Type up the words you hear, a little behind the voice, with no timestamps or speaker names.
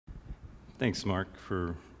Thanks, Mark,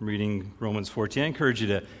 for reading Romans 14. I encourage you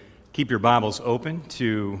to keep your Bibles open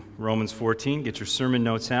to Romans 14. Get your sermon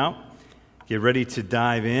notes out. Get ready to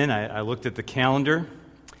dive in. I looked at the calendar,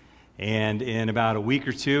 and in about a week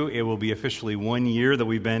or two, it will be officially 1 year that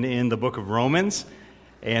we've been in the book of Romans.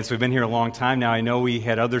 And so we've been here a long time now. I know we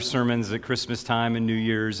had other sermons at Christmas time and New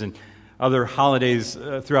Year's and other holidays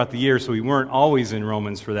throughout the year, so we weren't always in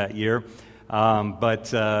Romans for that year.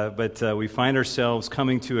 But we find ourselves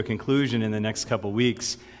coming to a conclusion in the next couple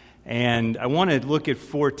weeks. And I want to look at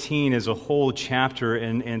 14 as a whole chapter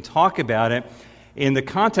and talk about it. In the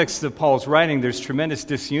context of Paul's writing, there's tremendous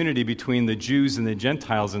disunity between the Jews and the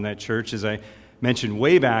Gentiles in that church, as I mentioned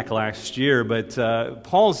way back last year. But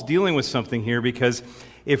Paul's dealing with something here, because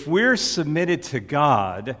if we're submitted to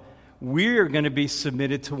God, we're going to be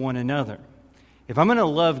submitted to one another. If I'm going to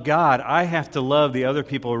love God, I have to love the other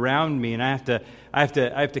people around me, and I have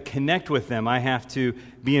to connect with them. I have to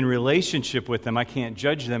be in relationship with them. I can't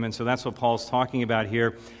judge them, and so that's what Paul's talking about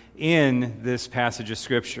here in this passage of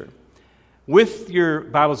Scripture. With your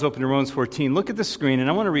Bibles open to Romans 14, look at the screen, and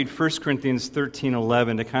I want to read 1 Corinthians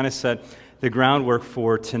 13:11 to kind of set the groundwork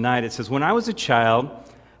for tonight. It says, "When I was a child,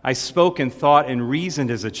 I spoke and thought and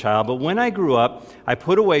reasoned as a child, but when I grew up, I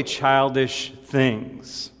put away childish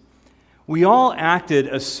things." We all acted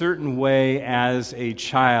a certain way as a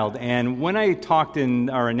child, and when I talked in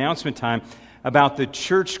our announcement time about the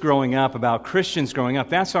church growing up, about Christians growing up,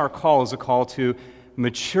 that's our call, is a call to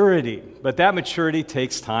maturity. But that maturity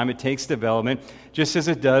takes time, it takes development, just as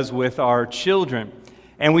it does with our children.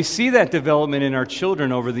 And we see that development in our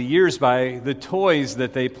children over the years by the toys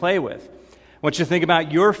that they play with. I want you to think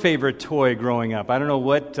about your favorite toy growing up. I don't know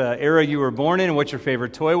what era you were born in and what your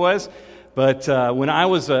favorite toy was. But when I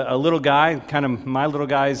was a little guy, kind of my little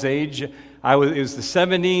guy's age, it was the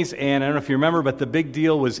 70s, and I don't know if you remember, but the big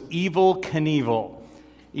deal was Evel Knievel.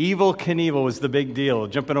 Evel Knievel was the big deal,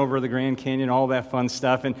 jumping over the Grand Canyon, all that fun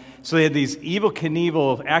stuff. And so they had these Evel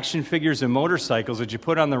Knievel action figures and motorcycles that you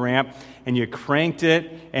put on the ramp, and you cranked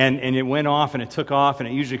it, and it went off, and it took off, and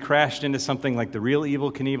it usually crashed into something like the real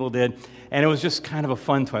Evel Knievel did. And it was just kind of a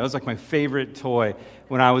fun toy. It was like my favorite toy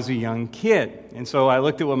when I was a young kid. And so I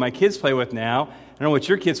looked at what my kids play with now. I don't know what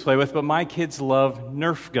your kids play with, but my kids love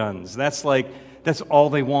Nerf guns. That's all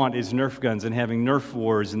they want is Nerf guns and having Nerf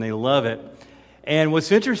wars, and they love it. And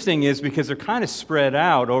what's interesting is, because they're kind of spread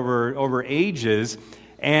out over ages,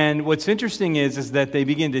 and what's interesting is that they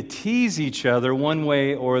begin to tease each other one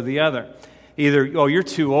way or the other. Either, oh, you're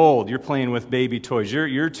too old, you're playing with baby toys,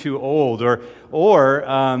 you're too old, or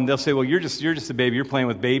they'll say, well, you're just a baby, you're playing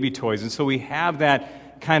with baby toys. And so we have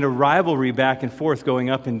that kind of rivalry back and forth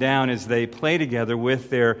going up and down as they play together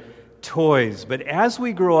with their toys. But as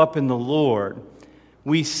we grow up in the Lord,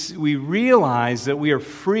 we realize that we are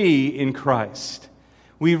free in Christ.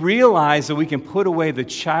 We realize that we can put away the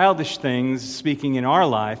childish things speaking in our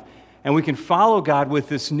life, and we can follow God with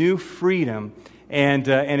this new freedom. And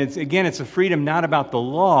it's a freedom not about the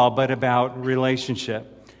law, but about relationship.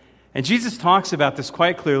 And Jesus talks about this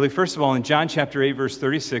quite clearly. First of all, in John chapter 8, verse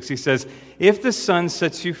 36, he says, "If the Son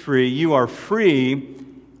sets you free, you are free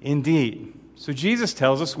indeed." So Jesus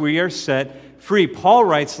tells us we are set free. Paul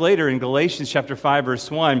writes later in Galatians chapter 5, verse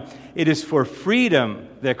 1, "It is for freedom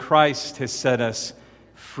that Christ has set us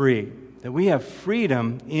free." That we have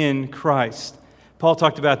freedom in Christ. Paul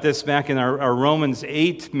talked about this back in our Romans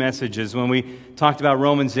 8 messages. When we talked about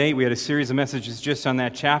Romans 8, we had a series of messages just on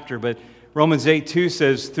that chapter. But Romans 8:2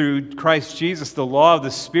 says, "Through Christ Jesus, the law of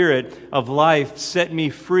the Spirit of life set me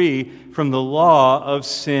free from the law of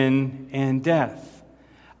sin and death."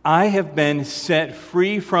 I have been set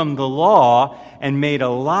free from the law and made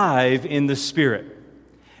alive in the Spirit.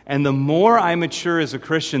 And the more I mature as a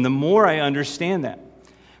Christian, the more I understand that.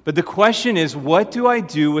 But the question is, what do I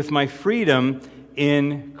do with my freedom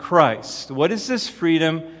in Christ? What does this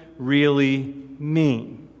freedom really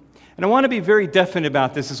mean? And I want to be very definite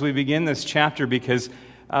about this as we begin this chapter, because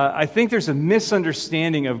I think there's a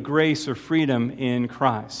misunderstanding of grace or freedom in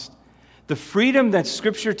Christ. The freedom that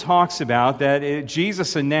Scripture talks about, that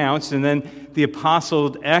Jesus announced and then the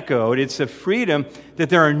apostle echoed, it's a freedom that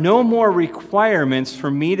there are no more requirements for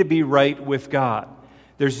me to be right with God.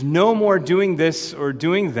 There's no more doing this or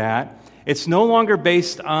doing that. It's no longer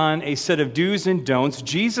based on a set of do's and don'ts.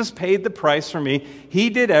 Jesus paid the price for me.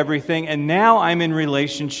 He did everything, and now I'm in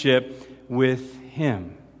relationship with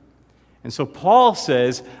Him. And so Paul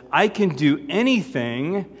says, I can do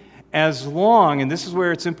anything as long, and this is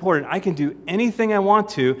where it's important, I can do anything I want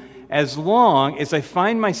to as long as I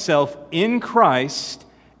find myself in Christ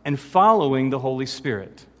and following the Holy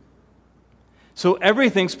Spirit. So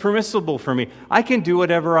everything's permissible for me. I can do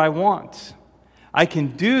whatever I want. I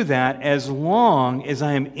can do that as long as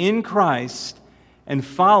I am in Christ and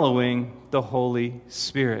following the Holy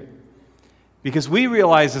Spirit. Because we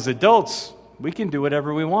realize as adults, we can do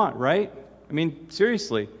whatever we want, right? I mean,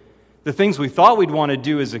 seriously. The things we thought we'd want to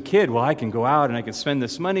do as a kid, well, I can go out and I can spend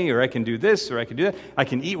this money, or I can do this, or I can do that. I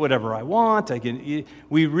can eat whatever I want.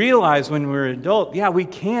 We realize when we're an adult, yeah, we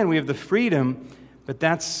can. We have the freedom, but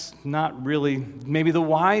that's not really maybe the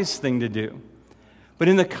wise thing to do. But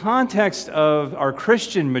in the context of our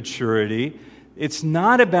Christian maturity, it's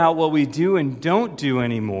not about what we do and don't do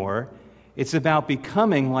anymore. It's about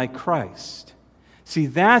becoming like Christ. See,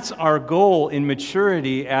 that's our goal in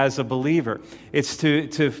maturity as a believer. It's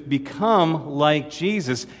to become like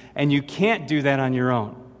Jesus, and you can't do that on your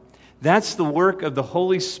own. That's the work of the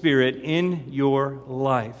Holy Spirit in your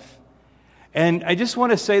life. And I just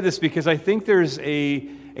want to say this because I think there's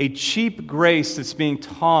a cheap grace that's being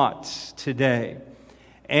taught today.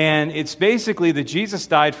 And it's basically that Jesus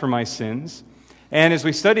died for my sins. And as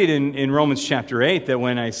we studied in Romans chapter 8, that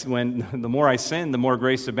when the more I sin, the more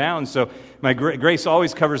grace abounds. So my grace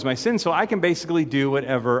always covers my sin, so I can basically do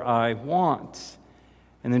whatever I want.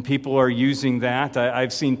 And then people are using that.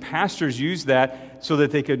 I've seen pastors use that so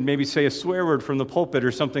that they could maybe say a swear word from the pulpit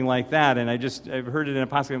or something like that. And I've heard it in a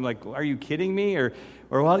podcast. I'm like, are you kidding me? Or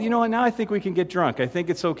well, you know what, now I think we can get drunk. I think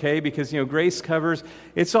it's okay because, grace covers.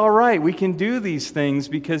 It's all right. We can do these things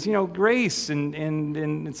because, grace.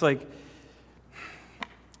 And it's like,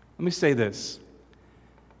 let me say this.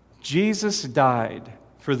 Jesus died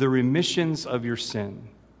for the remissions of your sin.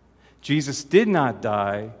 Jesus did not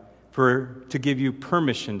die to give you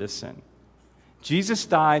permission to sin. Jesus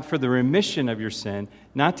died for the remission of your sin,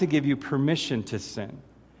 not to give you permission to sin.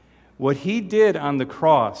 What he did on the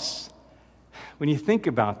cross, when you think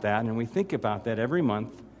about that, and we think about that every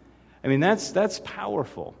month, I mean, that's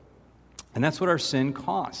powerful. And that's what our sin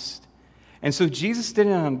cost. And so Jesus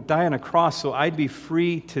didn't die on a cross so I'd be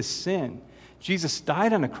free to sin. Jesus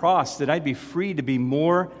died on a cross that I'd be free to be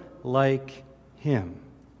more like him.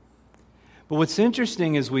 But what's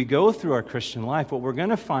interesting as we go through our Christian life, what we're going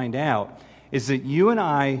to find out is that you and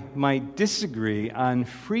I might disagree on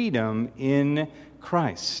freedom in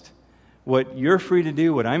Christ. What you're free to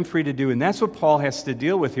do, what I'm free to do, and that's what Paul has to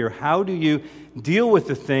deal with here. How do you deal with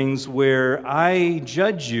the things where I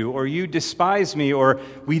judge you, or you despise me, or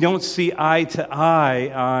we don't see eye to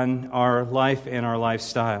eye on our life and our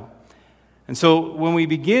lifestyle? And so when we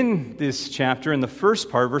begin this chapter in the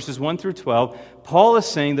first part, verses 1 through 12, Paul is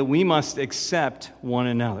saying that we must accept one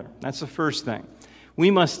another. That's the first thing.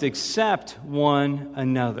 We must accept one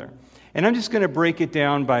another. And I'm just going to break it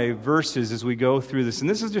down by verses as we go through this. And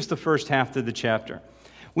this is just the first half of the chapter.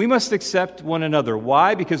 We must accept one another.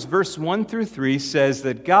 Why? Because verse 1 through 3 says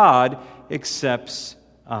that God accepts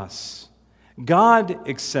us. God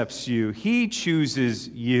accepts you. He chooses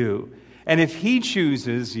you. And if he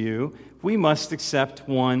chooses you, we must accept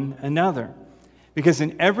one another. Because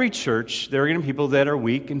in every church, there are going to be people that are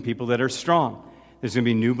weak and people that are strong. There's going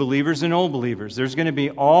to be new believers and old believers. There's going to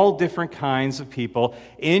be all different kinds of people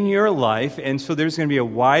in your life. And so there's going to be a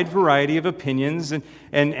wide variety of opinions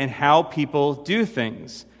and how people do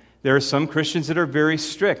things. There are some Christians that are very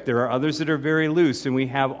strict. There are others that are very loose. And we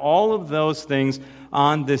have all of those things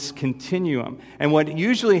on this continuum. And what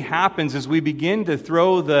usually happens is we begin to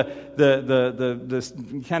throw the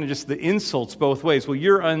kind of just the insults both ways. Well,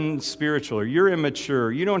 you're unspiritual, or you're immature,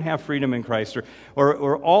 or you don't have freedom in Christ,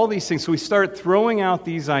 or all these things. So we start throwing out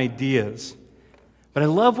these ideas. But I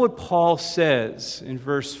love what Paul says in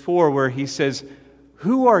verse 4, where he says,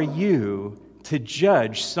 "Who are you to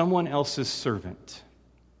judge someone else's servant?"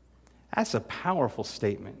 That's a powerful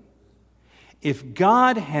statement. If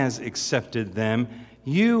God has accepted them,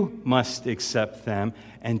 you must accept them,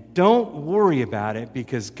 and don't worry about it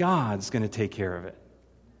because God's going to take care of it.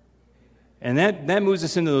 And that moves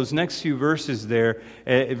us into those next few verses there,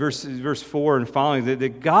 verse 4 and following,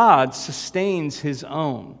 that God sustains his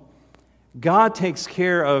own. God takes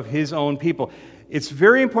care of his own people. It's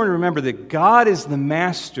very important to remember that God is the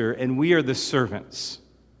master and we are the servants.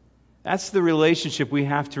 That's the relationship we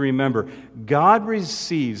have to remember. God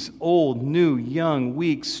receives old, new, young,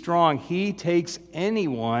 weak, strong. He takes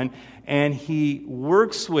anyone and he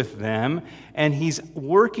works with them and he's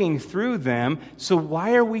working through them. So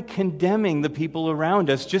why are we condemning the people around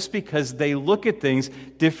us just because they look at things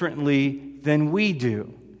differently than we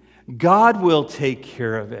do? God will take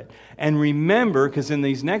care of it. And remember, because in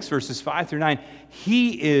these next verses, 5 through 9,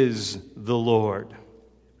 he is the Lord.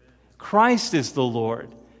 Christ is the Lord.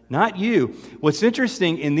 Not you. What's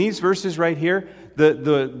interesting in these verses right here,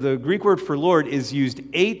 the Greek word for Lord is used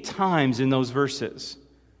 8 times in those verses.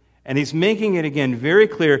 And he's making it again very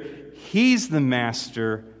clear. He's the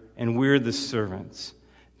master and we're the servants.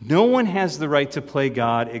 No one has the right to play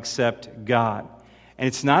God except God. And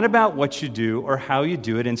it's not about what you do or how you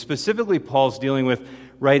do it. And specifically, Paul's dealing with,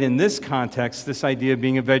 right in this context, this idea of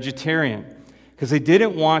being a vegetarian. Because they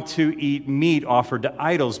didn't want to eat meat offered to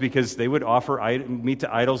idols, because they would offer meat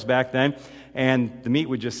to idols back then, and the meat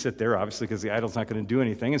would just sit there, obviously, because the idol's not going to do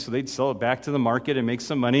anything, and so they'd sell it back to the market and make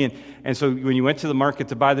some money. And so when you went to the market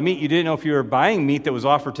to buy the meat, you didn't know if you were buying meat that was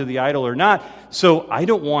offered to the idol or not. So I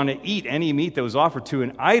don't want to eat any meat that was offered to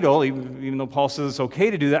an idol, even though Paul says it's okay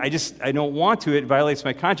to do that. I don't want to. It violates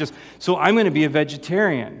my conscience. So I'm going to be a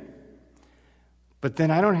vegetarian. But then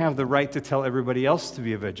I don't have the right to tell everybody else to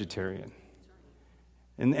be a vegetarian.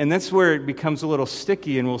 And that's where it becomes a little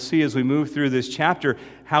sticky, and we'll see as we move through this chapter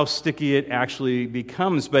how sticky it actually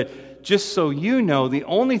becomes. But just so you know, the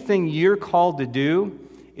only thing you're called to do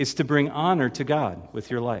is to bring honor to God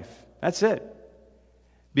with your life. That's it.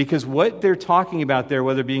 Because what they're talking about there,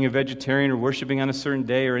 whether being a vegetarian or worshiping on a certain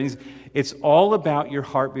day or anything, it's all about your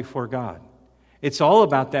heart before God. It's all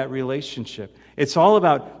about that relationship. It's all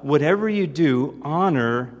about whatever you do,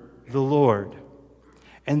 honor the Lord.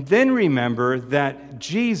 And then remember that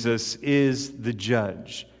Jesus is the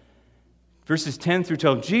judge. Verses 10 through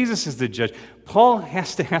 12, Jesus is the judge. Paul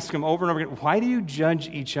has to ask him over and over again, why do you judge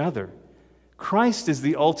each other? Christ is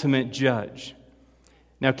the ultimate judge.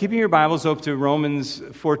 Now, keeping your Bibles open to Romans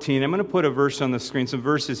 14, I'm going to put a verse on the screen, some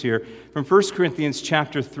verses here from 1 Corinthians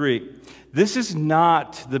chapter 3. This is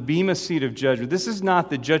not the bema seat of judgment. This is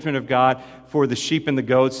not the judgment of God for the sheep and the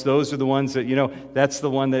goats. Those are the ones that, that's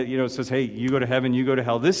the one that, says, hey, you go to heaven, you go to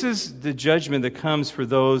hell. This is the judgment that comes for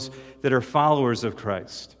those that are followers of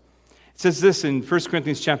Christ. It says this in 1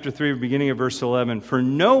 Corinthians chapter 3, beginning of verse 11, for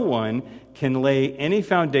no one can lay any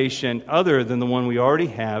foundation other than the one we already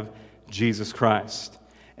have, Jesus Christ.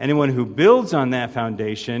 Anyone who builds on that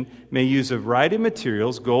foundation may use a variety of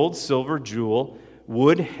materials, gold, silver, jewel,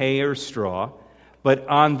 wood, hay, or straw. But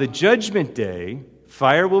on the judgment day,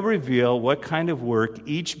 fire will reveal what kind of work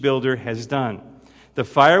each builder has done. The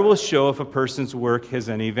fire will show if a person's work has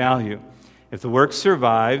any value. If the work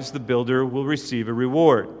survives, the builder will receive a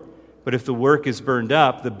reward. But if the work is burned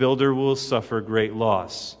up, the builder will suffer great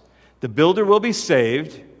loss. The builder will be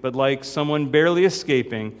saved, but like someone barely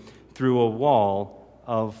escaping through a wall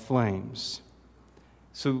of flames.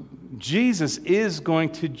 So Jesus is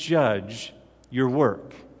going to judge your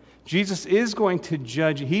work. Jesus is going to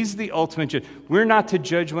judge. He's the ultimate judge. We're not to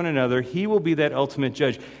judge one another. He will be that ultimate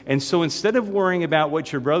judge. And so instead of worrying about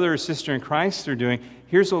what your brother or sister in Christ are doing,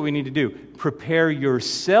 here's what we need to do. Prepare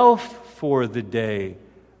yourself for the day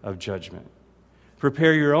of judgment.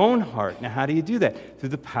 Prepare your own heart. Now, how do you do that? Through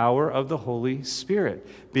the power of the Holy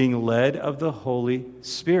Spirit, being led of the Holy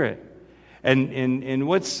Spirit. And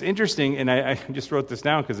what's interesting, and I just wrote this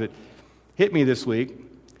down because it hit me this week,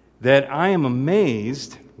 that I am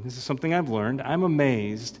amazed, this is something I've learned, I'm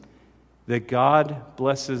amazed that God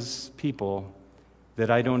blesses people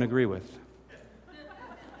that I don't agree with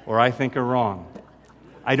or I think are wrong.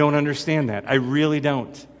 I don't understand that. I really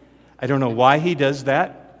don't. I don't know why he does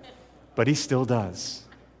that, but he still does.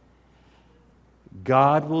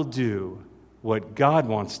 God will do what God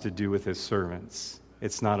wants to do with his servants.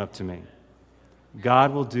 It's not up to me.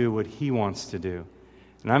 God will do what he wants to do.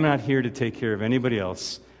 And I'm not here to take care of anybody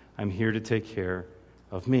else. I'm here to take care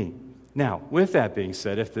of me. Now, with that being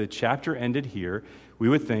said, if the chapter ended here, we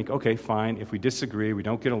would think, okay, fine, if we disagree, we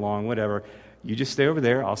don't get along, whatever, you just stay over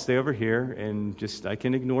there, I'll stay over here, and just I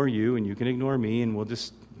can ignore you, and you can ignore me, and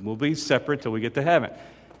we'll be separate till we get to heaven.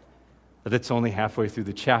 But that's only halfway through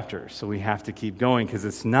the chapter, so we have to keep going, because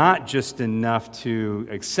it's not just enough to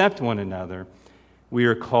accept one another. We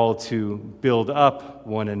are called to build up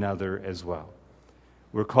one another as well.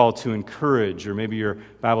 We're called to encourage, or maybe your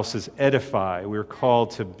Bible says edify. We're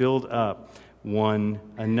called to build up one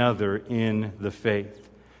another in the faith.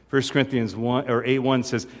 1 Corinthians 8:1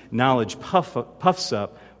 says, knowledge puffs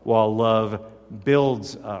up while love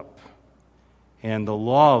builds up. And the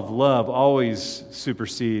law of love always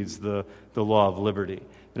supersedes the law of liberty.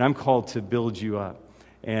 And I'm called to build you up.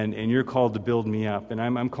 And you're called to build me up. And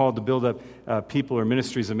I'm called to build up people or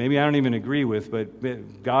ministries that maybe I don't even agree with,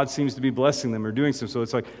 but God seems to be blessing them or doing so. So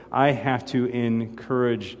it's like I have to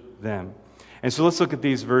encourage them. And so let's look at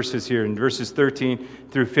these verses here. In verses 13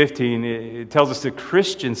 through 15, it tells us that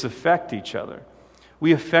Christians affect each other.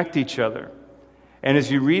 We affect each other. And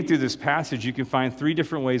as you read through this passage, you can find three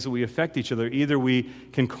different ways that we affect each other. Either we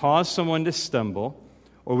can cause someone to stumble,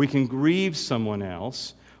 or we can grieve someone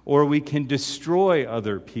else, or we can destroy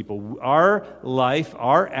other people. Our life,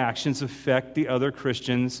 our actions affect the other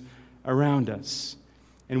Christians around us.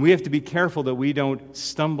 And we have to be careful that we don't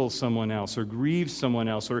stumble someone else or grieve someone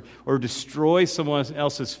else or destroy someone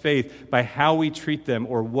else's faith by how we treat them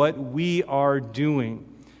or what we are doing.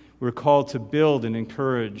 We're called to build and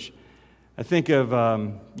encourage. I think of,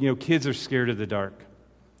 kids are scared of the dark.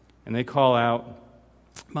 And they call out,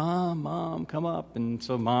 Mom, come up. And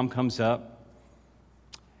so Mom comes up.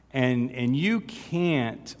 And you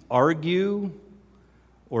can't argue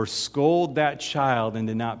or scold that child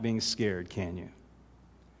into not being scared, can you?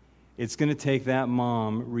 It's going to take that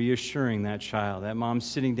mom reassuring that child, that mom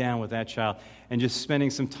sitting down with that child and just spending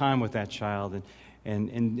some time with that child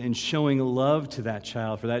and showing love to that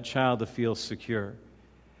child for that child to feel secure.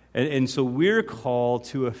 And so we're called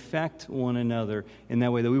to affect one another in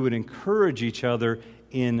that way, that we would encourage each other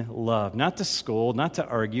in love. Not to scold, not to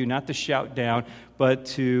argue, not to shout down, but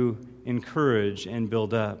to encourage and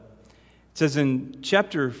build up. It says in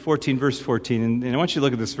chapter 14, verse 14, and I want you to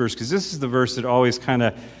look at this verse because this is the verse that always kind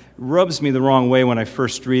of rubs me the wrong way when I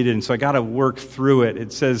first read it, and so I got to work through it.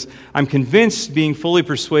 It says, I'm convinced, being fully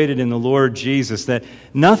persuaded in the Lord Jesus, that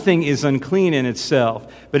nothing is unclean in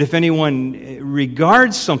itself, but if anyone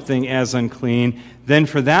regards something as unclean, then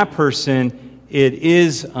for that person it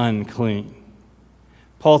is unclean.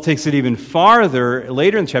 Paul takes it even farther.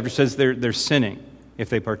 Later in the chapter says they're sinning if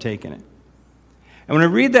they partake in it. And when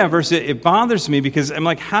I read that verse, it bothers me because I'm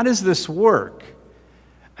like, how does this work?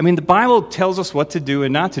 I mean, the Bible tells us what to do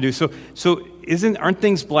and not to do. So aren't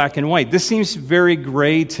things black and white? This seems very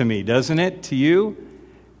gray to me, doesn't it? To you?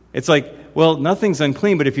 It's like, well, nothing's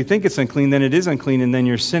unclean, but if you think it's unclean, then it is unclean, and then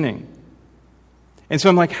you're sinning. And so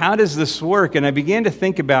I'm like, how does this work? And I began to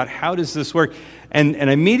think about how does this work? And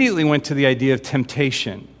I immediately went to the idea of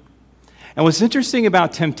temptation. And what's interesting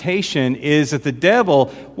about temptation is that the devil,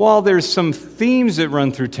 while there's some themes that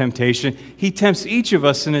run through temptation, he tempts each of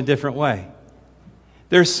us in a different way.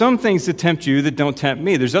 There's some things that tempt you that don't tempt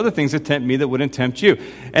me. There's other things that tempt me that wouldn't tempt you.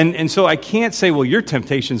 And so I can't say, well, your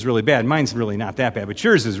temptation's really bad. Mine's really not that bad, but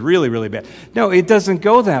yours is really, really bad. No, it doesn't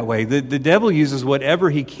go that way. The devil uses whatever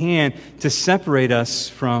he can to separate us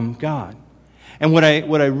from God. And what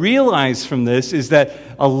I realize from this is that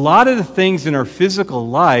a lot of the things in our physical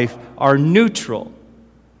life are neutral.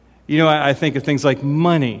 I think of things like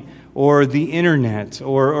money, or the internet,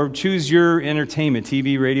 or choose your entertainment,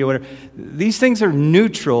 TV, radio, whatever. These things are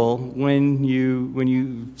neutral when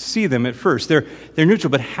you see them at first. They're neutral,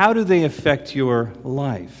 but how do they affect your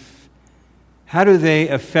life? How do they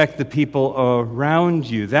affect the people around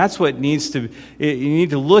you? That's what you need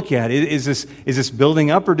to look at. Is this building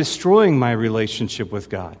up or destroying my relationship with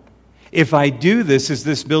God? If I do this, is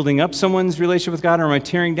this building up someone's relationship with God, or am I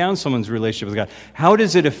tearing down someone's relationship with God? How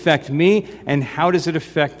does it affect me, and how does it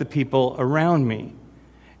affect the people around me?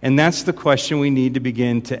 And that's the question we need to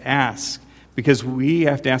begin to ask, because we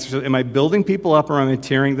have to ask ourselves, am I building people up, or am I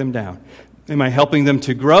tearing them down? Am I helping them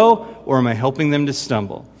to grow, or am I helping them to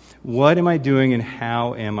stumble? What am I doing, and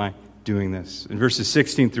how am I doing this? In verses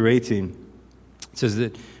 16 through 18, it says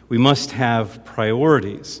that we must have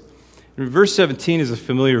priorities. Verse 17 is a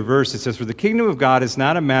familiar verse. It says, for the kingdom of God is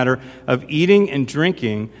not a matter of eating and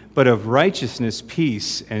drinking, but of righteousness,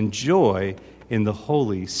 peace, and joy in the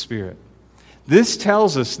Holy Spirit. This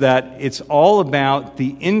tells us that it's all about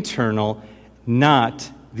the internal,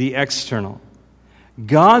 not the external.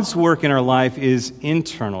 God's work in our life is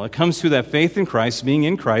internal. It comes through that faith in Christ, being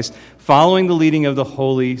in Christ, following the leading of the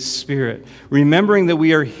Holy Spirit, remembering that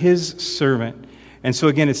we are His servant. And so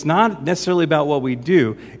again, it's not necessarily about what we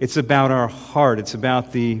do, it's about our heart, it's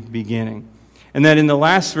about the beginning. And then in the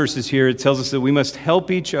last verses here, it tells us that we must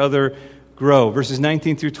help each other grow. Verses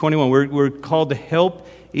 19 through 21, we're called to help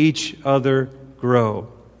each other grow.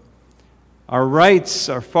 Our rights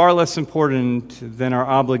are far less important than our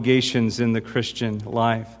obligations in the Christian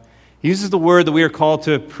life. He uses the word that we are called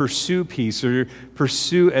to pursue peace or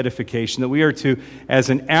pursue edification, that we are to, as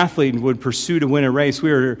an athlete would pursue to win a race, we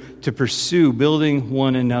are to pursue building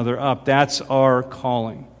one another up. That's our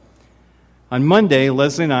calling. On Monday,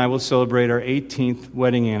 Leslie and I will celebrate our 18th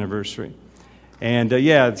wedding anniversary. And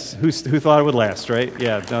who thought it would last, right?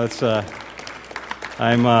 Yeah, no, it's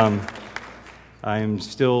I'm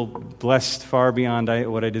still blessed far beyond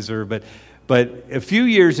what I deserve, But a few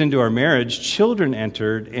years into our marriage, children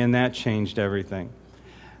entered, and that changed everything.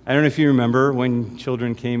 I don't know if you remember when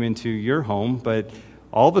children came into your home, but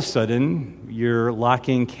all of a sudden, you're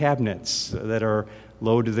locking cabinets that are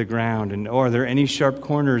low to the ground, and are there any sharp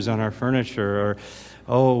corners on our furniture?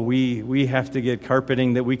 Or, we have to get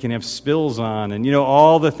carpeting that we can have spills on, and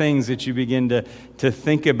all the things that you begin to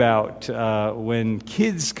think about when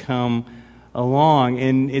kids come along,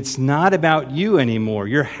 and it's not about you anymore.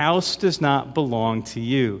 Your house does not belong to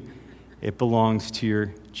you. It belongs to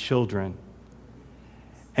your children.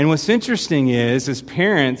 And what's interesting is, as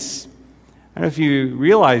parents, I don't know if you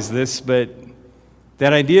realize this, but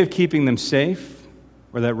that idea of keeping them safe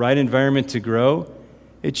or that right environment to grow,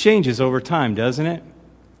 it changes over time, doesn't it?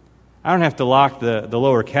 I don't have to lock the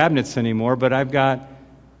lower cabinets anymore, but I've got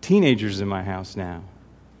teenagers in my house now.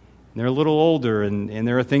 And they're a little older, and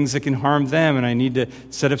there are things that can harm them, and I need to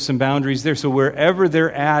set up some boundaries there. So wherever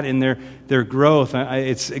they're at in their growth,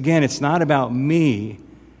 it's not about me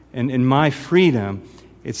and my freedom.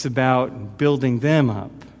 It's about building them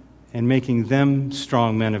up and making them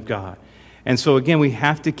strong men of God. And so again, we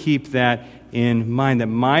have to keep that in mind, that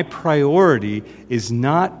my priority is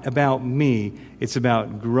not about me. It's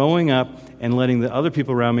about growing up and letting the other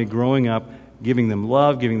people around me growing up, giving them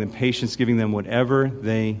love, giving them patience, giving them whatever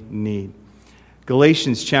they need.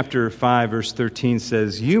 Galatians chapter 5, verse 13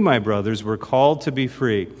 says, "You, my brothers, were called to be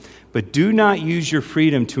free, but do not use your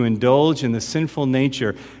freedom to indulge in the sinful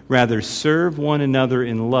nature. Rather, serve one another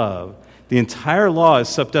in love. The entire law is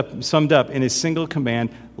summed up in a single command: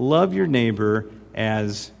 love your neighbor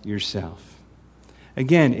as yourself."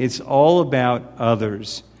 Again, it's all about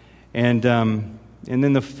others. And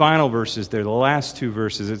then the final verses there, the last two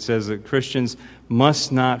verses, it says that Christians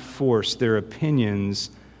must not force their opinions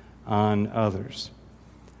on others.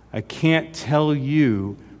 I can't tell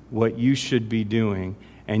you what you should be doing,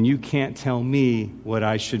 and you can't tell me what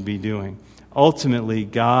I should be doing. Ultimately,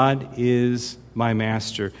 God is my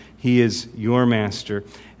master. He is your master.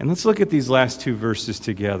 And let's look at these last two verses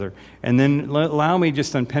together. And then allow me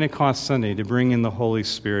just on Pentecost Sunday to bring in the Holy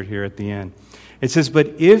Spirit here at the end. It says,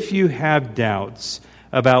 "But if you have doubts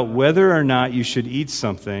about whether or not you should eat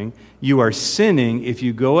something, you are sinning if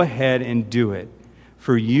you go ahead and do it.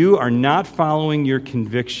 For you are not following your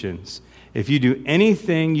convictions. If you do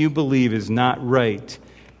anything you believe is not right,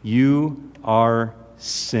 you are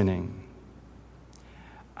sinning."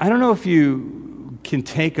 I don't know if you can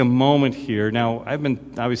take a moment here. Now, I've been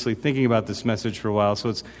obviously thinking about this message for a while,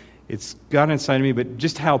 so it's got inside of me, but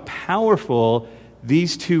just how powerful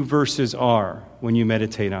these two verses are when you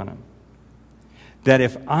meditate on them. That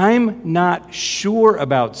if I'm not sure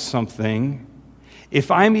about something, if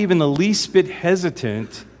I'm even the least bit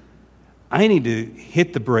hesitant, I need to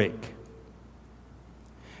hit the brake.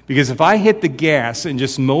 Because if I hit the gas and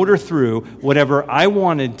just motor through whatever I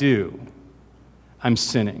want to do, I'm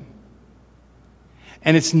sinning.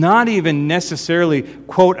 And it's not even necessarily,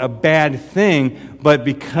 quote, a bad thing, but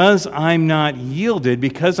because I'm not yielded,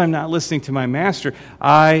 because I'm not listening to my master,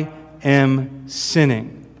 I am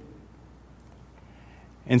sinning.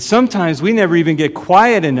 And sometimes we never even get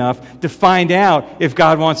quiet enough to find out if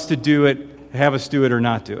God wants to do it, have us do it, or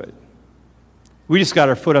not do it. We just got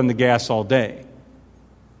our foot on the gas all day,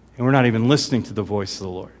 and we're not even listening to the voice of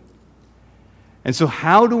the Lord. And so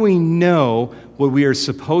how do we know what we are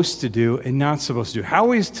supposed to do and not supposed to do? How are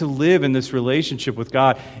we to live in this relationship with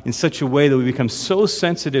God in such a way that we become so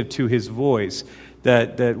sensitive to His voice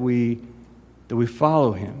that we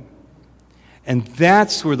follow Him? And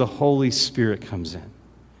that's where the Holy Spirit comes in.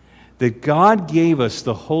 That God gave us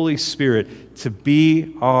the Holy Spirit to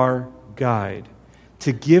be our guide,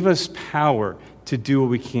 to give us power to do what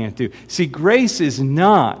we can't do. See, grace is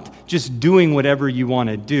not just doing whatever you want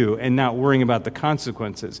to do and not worrying about the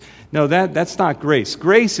consequences. No, that's not grace.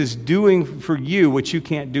 Grace is doing for you what you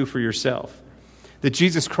can't do for yourself. That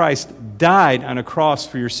Jesus Christ died on a cross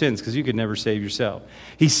for your sins because you could never save yourself.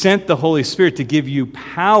 He sent the Holy Spirit to give you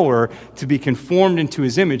power to be conformed into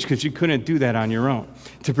His image because you couldn't do that on your own.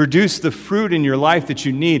 To produce the fruit in your life that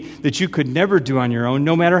you need that you could never do on your own,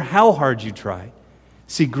 no matter how hard you tried.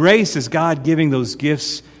 See, grace is God giving those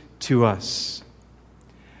gifts to us.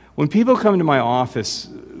 When people come to my office,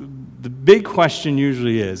 the big question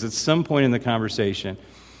usually is, at some point in the conversation,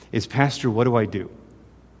 is, "Pastor, what do I do?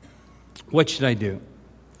 What should I do?"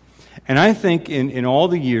 And I think in all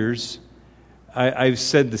the years, I've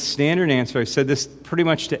said the standard answer. I've said this pretty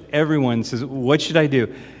much to everyone, says, "What should I do?"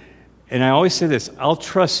 And I always say this: I'll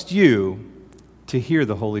trust you to hear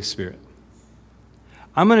the Holy Spirit.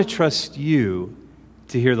 I'm going to trust you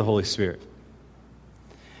to hear the Holy Spirit.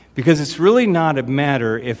 Because it's really not a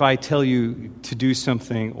matter if I tell you to do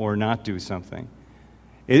something or not do something.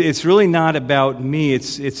 It's really not about me.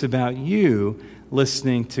 It's about you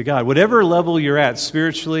listening to God. Whatever level you're at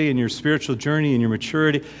spiritually, in your spiritual journey, in your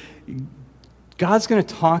maturity, God's going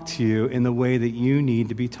to talk to you in the way that you need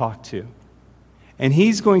to be talked to. And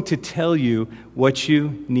He's going to tell you what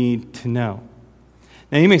you need to know.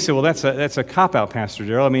 Now, you may say, well, that's a cop-out, Pastor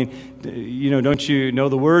Darrell. I mean, don't you know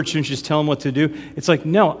the Word? Shouldn't you just tell them what to do? It's like,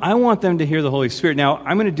 no, I want them to hear the Holy Spirit. Now,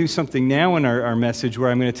 I'm going to do something now in our message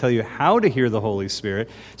where I'm going to tell you how to hear the Holy Spirit.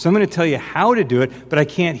 So I'm going to tell you how to do it, but I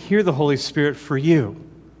can't hear the Holy Spirit for you.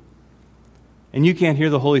 And you can't hear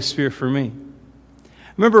the Holy Spirit for me.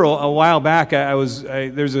 I remember a while back,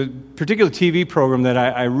 there's a particular TV program that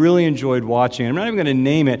I really enjoyed watching. I'm not even going to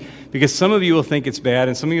name it because some of you will think it's bad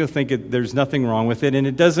and some of you will think there's nothing wrong with it, and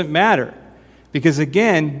it doesn't matter. Because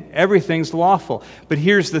again, everything's lawful. But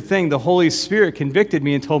here's the thing, the Holy Spirit convicted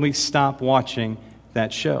me and told me, stop watching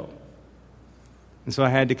that show. And so I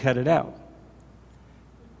had to cut it out.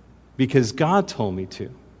 Because God told me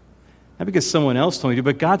to. Not because someone else told me to,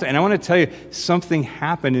 but God. And I want to tell you, something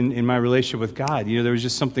happened in my relationship with God. There was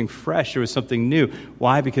just something fresh. There was something new.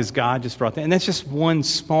 Why? Because God just brought that. And that's just one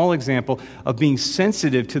small example of being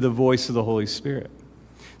sensitive to the voice of the Holy Spirit.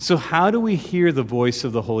 So how do we hear the voice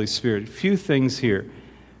of the Holy Spirit? A few things here.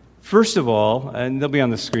 First of all, and they'll be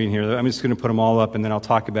on the screen here. I'm just going to put them all up, and then I'll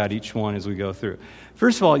talk about each one as we go through.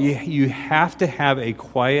 First of all, you have to have a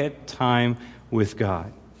quiet time with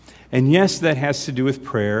God. And yes, that has to do with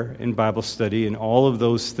prayer and Bible study and all of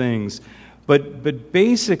those things. But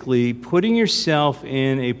basically, putting yourself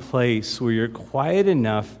in a place where you're quiet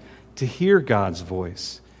enough to hear God's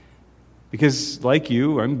voice. Because like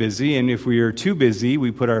you, I'm busy, and if we are too busy, we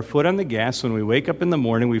put our foot on the gas when we wake up in the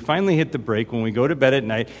morning, we finally hit the brake when we go to bed at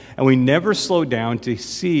night, and we never slow down to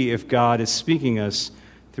see if God is speaking us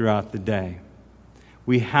throughout the day.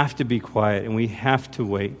 We have to be quiet, and we have to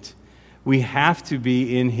wait. We have to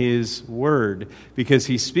be in His Word because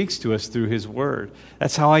He speaks to us through His Word.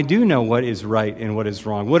 That's how I do know what is right and what is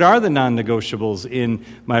wrong. What are the non-negotiables in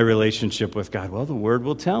my relationship with God? Well, the Word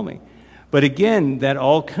will tell me. But again, that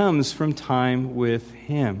all comes from time with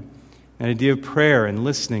Him. An idea of prayer and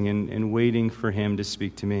listening and waiting for Him to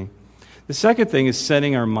speak to me. The second thing is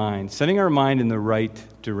setting our mind in the right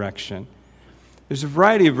direction. There's a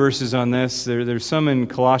variety of verses on this. There's some in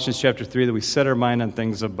Colossians chapter 3 that we set our mind on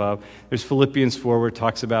things above. There's Philippians 4 where it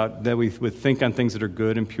talks about that we would think on things that are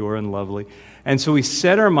good and pure and lovely. And so we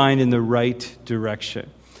set our mind in the right direction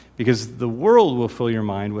because the world will fill your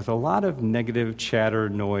mind with a lot of negative chatter,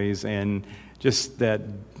 noise, and just that,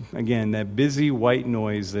 again, that busy white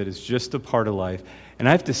noise that is just a part of life. And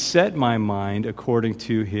I have to set my mind according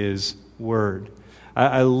to His Word.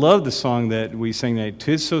 I love the song that we sang tonight,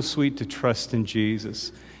 "'Tis so sweet to trust in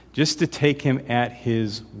Jesus," just to take Him at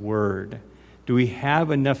His Word. Do we have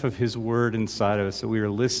enough of His Word inside of us that we are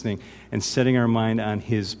listening and setting our mind on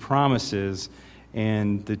His promises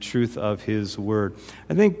and the truth of His Word?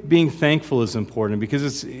 I think being thankful is important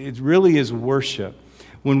because it really is worship.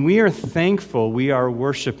 When we are thankful, we are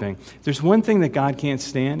worshiping. There's one thing that God can't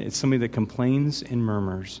stand. It's somebody that complains and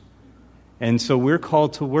murmurs. And so we're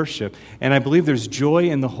called to worship. And I believe there's joy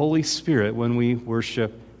in the Holy Spirit when we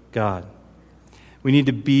worship God. We need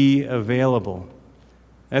to be available.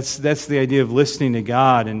 That's the idea of listening to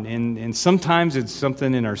God. And sometimes it's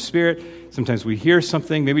something in our spirit. Sometimes we hear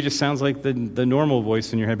something. Maybe it just sounds like the normal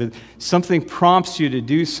voice in your head. But something prompts you to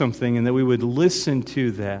do something and that we would listen to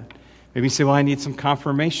that. Maybe you say, well, I need some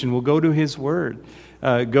confirmation. Well, go to His Word.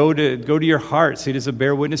 Go to your heart. See, does it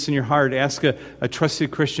bear witness in your heart? Ask a trusted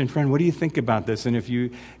Christian friend, what do you think about this? And if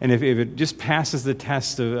it just passes the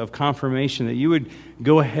test of confirmation, that you would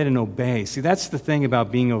go ahead and obey. See, that's the thing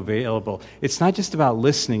about being available. It's not just about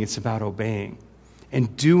listening, it's about obeying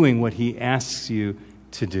and doing what He asks you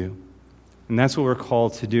to do. And that's what we're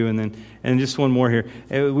called to do. And just one more here.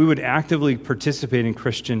 We would actively participate in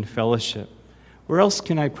Christian fellowship. Where else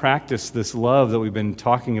can I practice this love that we've been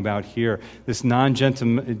talking about here, this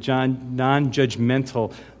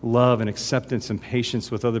non-judgmental love and acceptance and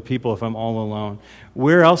patience with other people if I'm all alone?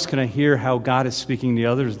 Where else can I hear how God is speaking to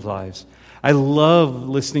others' lives? I love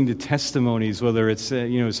listening to testimonies, whether it's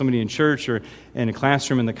somebody in church or in a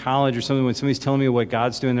classroom in the college or something. When somebody's telling me what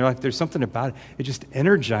God's doing, they're like, there's something about it. It just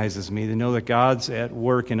energizes me to know that God's at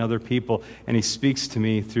work in other people and He speaks to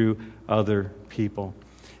me through other people.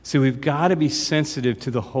 So we've got to be sensitive to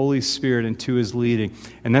the Holy Spirit and to His leading.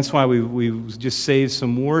 And that's why we've just saved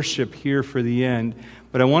some worship here for the end.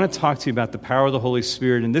 But I want to talk to you about the power of the Holy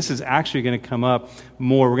Spirit. And this is actually going to come up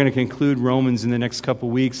more. We're going to conclude Romans in the next couple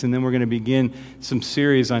weeks. And then we're going to begin some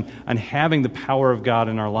series on having the power of God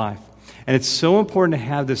in our life. And it's so important to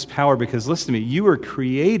have this power because, listen to me, you were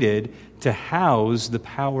created to house the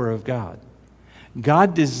power of God.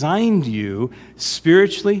 God designed you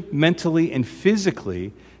spiritually, mentally, and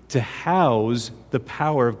physically to house the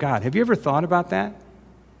power of God. Have you ever thought about that?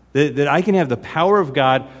 That I can have the power of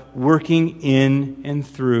God working in and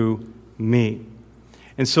through me.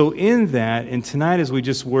 And so in that, and tonight as we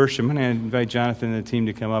just worship, I'm going to invite Jonathan and the team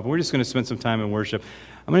to come up. We're just going to spend some time in worship.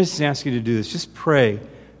 I'm going to just ask you to do this. Just pray.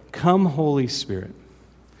 Come, Holy Spirit.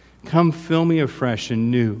 Come fill me afresh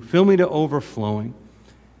and new. Fill me to overflowing.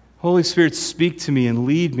 Holy Spirit, speak to me and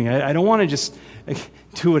lead me. I don't want to just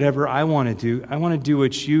do whatever I want to do. I want to do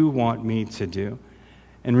what you want me to do.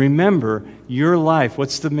 And remember, your life,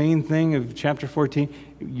 what's the main thing of chapter 14?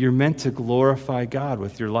 You're meant to glorify God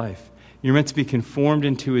with your life. You're meant to be conformed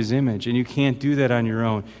into His image, and you can't do that on your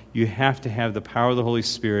own. You have to have the power of the Holy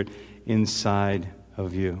Spirit inside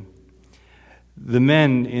of you. The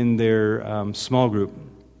men in their small group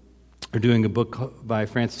are doing a book by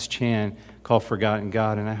Francis Chan called Forgotten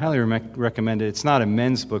God, and I highly recommend it. It's not a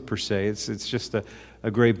men's book per se. It's just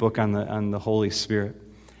a great book on the Holy Spirit.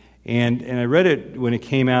 And I read it when it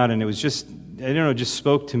came out, and it was just, I don't know, just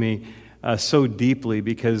spoke to me so deeply,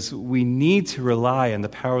 because we need to rely on the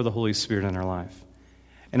power of the Holy Spirit in our life.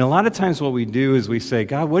 And a lot of times what we do is we say,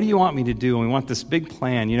 God, what do you want me to do? And we want this big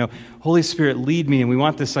plan. Holy Spirit, lead me. And we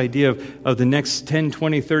want this idea of the next 10,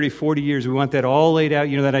 20, 30, 40 years. We want that all laid out.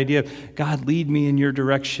 That idea of, God, lead me in your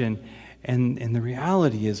direction. And the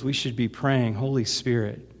reality is we should be praying, Holy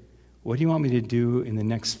Spirit, what do you want me to do in the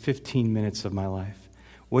next 15 minutes of my life?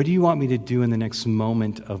 What do you want me to do in the next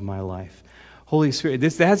moment of my life? Holy Spirit,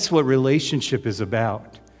 that's what relationship is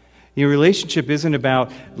about. Relationship isn't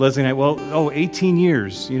about, Leslie and I, 18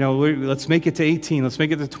 years. Let's make it to 18. Let's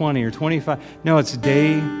make it to 20 or 25. No, it's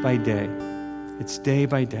day by day. It's day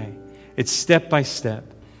by day. It's step by step.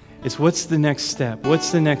 It's what's the next step?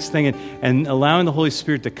 What's the next thing? And allowing the Holy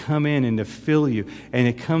Spirit to come in and to fill you. And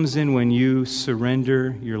it comes in when you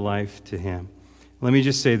surrender your life to Him. Let me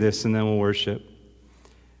just say this, and then we'll worship.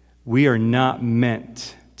 We are not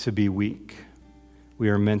meant to be weak. We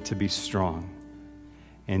are meant to be strong.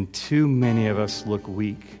 And too many of us look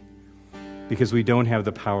weak because we don't have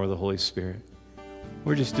the power of the Holy Spirit.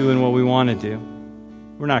 We're just doing what we want to do.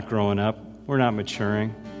 We're not growing up. We're not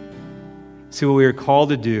maturing. See, what we are called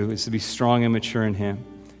to do is to be strong and mature in Him,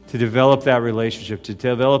 to develop that relationship, to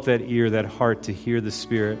develop that ear, that heart, to hear the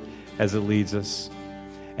Spirit as it leads us.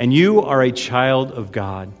 And you are a child of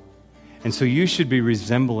God. And so you should be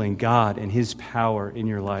resembling God and His power in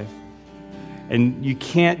your life. And you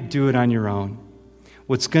can't do it on your own.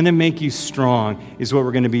 What's going to make you strong is what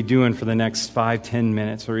we're going to be doing for the next 5, 10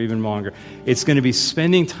 minutes or even longer. It's going to be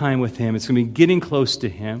spending time with Him. It's going to be getting close to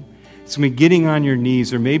Him. It's going to be getting on your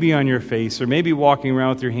knees or maybe on your face or maybe walking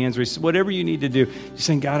around with your hands raised. Whatever you need to do. Just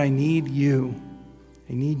saying, God, I need you.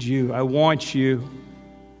 I need you. I want you.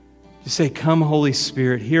 Just say, come, Holy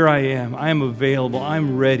Spirit. Here I am. I am available.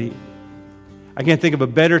 I'm ready. I can't think of a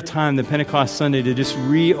better time than Pentecost Sunday to just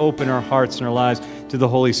reopen our hearts and our lives to the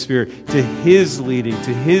Holy Spirit, to His leading,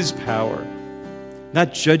 to His power.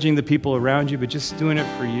 Not judging the people around you, but just doing it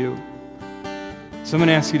for you. So I'm going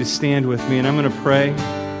to ask you to stand with me, and I'm going to pray.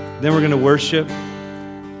 Then we're going to worship.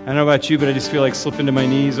 I don't know about you, but I just feel like slipping to my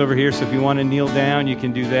knees over here. So if you want to kneel down, you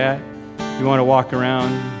can do that. If you want to walk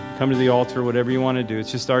around, come to the altar, whatever you want to do.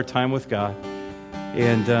 It's just our time with God.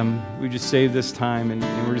 And we just saved this time, and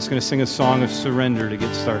we're just going to sing a song of surrender to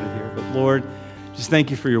get started here. But Lord, just thank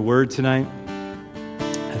you for your word tonight.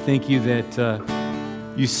 I thank you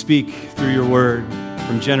that you speak through your word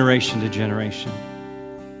from generation to generation.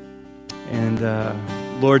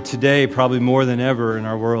 And Lord, today, probably more than ever in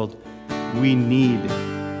our world, we need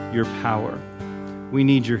your power. We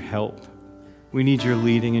need your help. We need your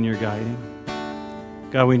leading and your guiding.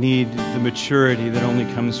 God, we need the maturity that only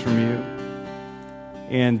comes from you.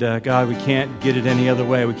 And God, we can't get it any other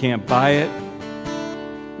way. We can't buy it.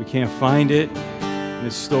 We can't find it in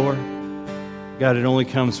a store. God, it only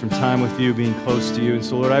comes from time with you, being close to you. And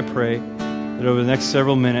so, Lord, I pray that over the next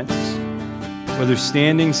several minutes, whether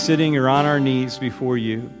standing, sitting, or on our knees before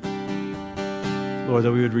you, Lord,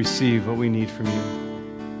 that we would receive what we need from you.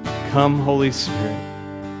 Come, Holy Spirit,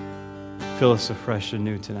 fill us afresh and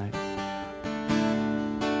new tonight.